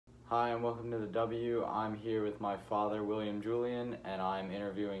Hi and welcome to the W. I'm here with my father, William Julian, and I'm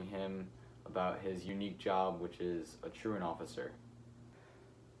interviewing him about his unique job, which is a truant officer.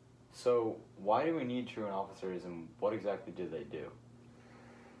 So, why do we need truant officers and what exactly do they do?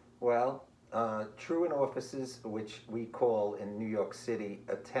 Well, truant officers, which we call in New York City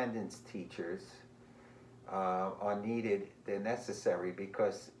attendance teachers, are needed. They're necessary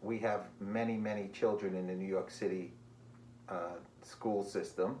because we have many children in the New York City school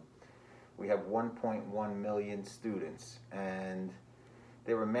system. We have 1.1 million students, and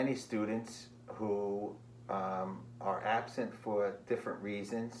there are many students who are absent for different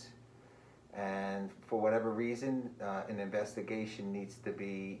reasons, and for whatever reason, an investigation needs to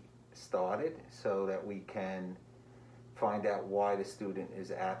be started so that we can find out why the student is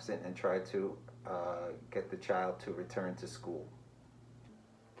absent and try to get the child to return to school.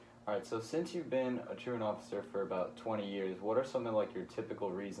 Alright, so since you've been a truant officer for about 20 years, what are some of your typical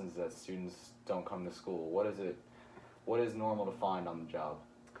reasons that students don't come to school? What is normal to find on the job?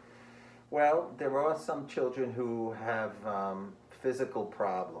 Well, there are some children who have physical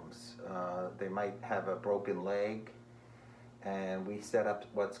problems. They might have a broken leg, and we set up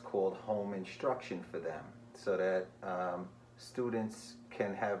what's called home instruction for them so that students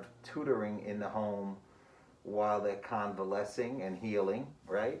can have tutoring in the home while they're convalescing and healing,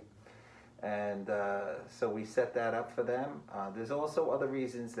 right? And so we set that up for them. There's also other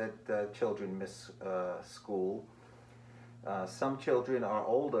reasons that children miss school. Some children are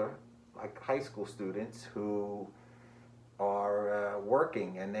older, like high school students, who are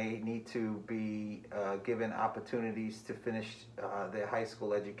working, and they need to be given opportunities to finish their high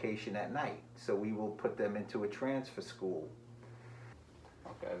school education at night. So we will put them into a transfer school.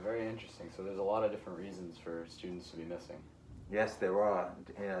 Okay, very interesting. So there's a lot of different reasons for students to be missing. Yes, there are.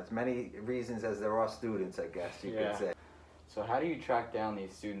 As many reasons as there are students, I guess you could say. So how do you track down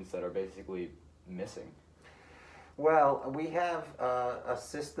these students that are basically missing? Well, we have a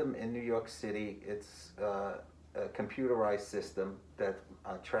system in New York City. It's a computerized system that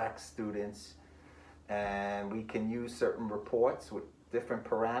tracks students, and we can use certain reports with different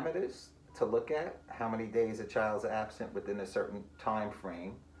parameters to look at how many days a child's absent within a certain time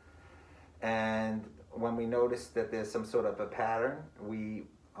frame. And when we notice that there's some sort of a pattern, we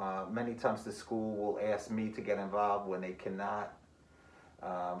many times the school will ask me to get involved when they cannot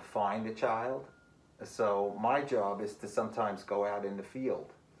find a child. So my job is to sometimes go out in the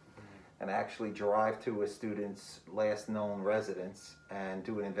field and actually drive to a student's last known residence and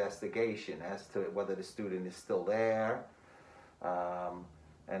do an investigation as to whether the student is still there,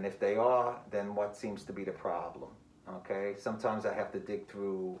 and if they are, then what seems to be the problem. Okay, sometimes I have to dig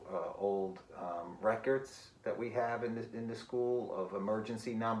through old records that we have in the school of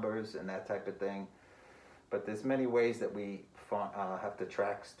emergency numbers and that type of thing. But there's many ways that we have to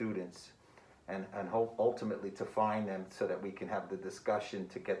track students and hope ultimately to find them so that we can have the discussion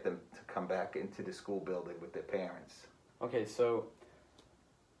to get them to come back into the school building with their parents. Okay, so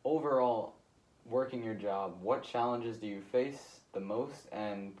overall, working your job, what challenges do you face the most,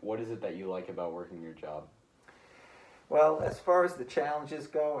 and what is it that you like about working your job? Well, as far as the challenges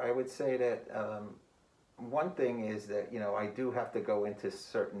go, I would say that one thing is that, I do have to go into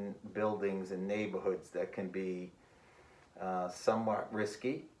certain buildings and neighborhoods that can be somewhat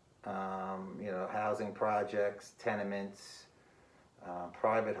risky. Housing projects, tenements,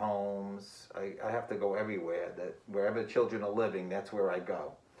 private homes. I have to go everywhere. That wherever children are living, that's where I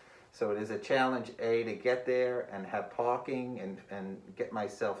go. So it is a challenge, A, to get there and have parking and get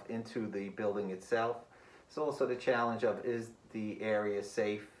myself into the building itself. It's also the challenge of, is the area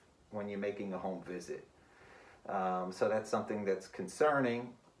safe when you're making a home visit? So that's something that's concerning,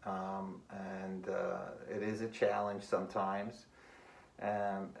 and it is a challenge sometimes.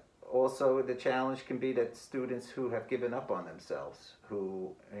 Also, the challenge can be that students who have given up on themselves,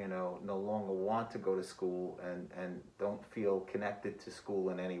 who no longer want to go to school and don't feel connected to school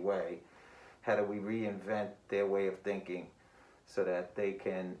in any way. How do we reinvent their way of thinking so that they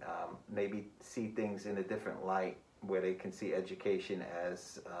can maybe see things in a different light, where they can see education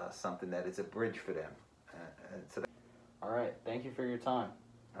as something that is a bridge for them? All right, thank you for your time.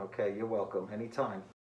 Okay, you're welcome. Anytime.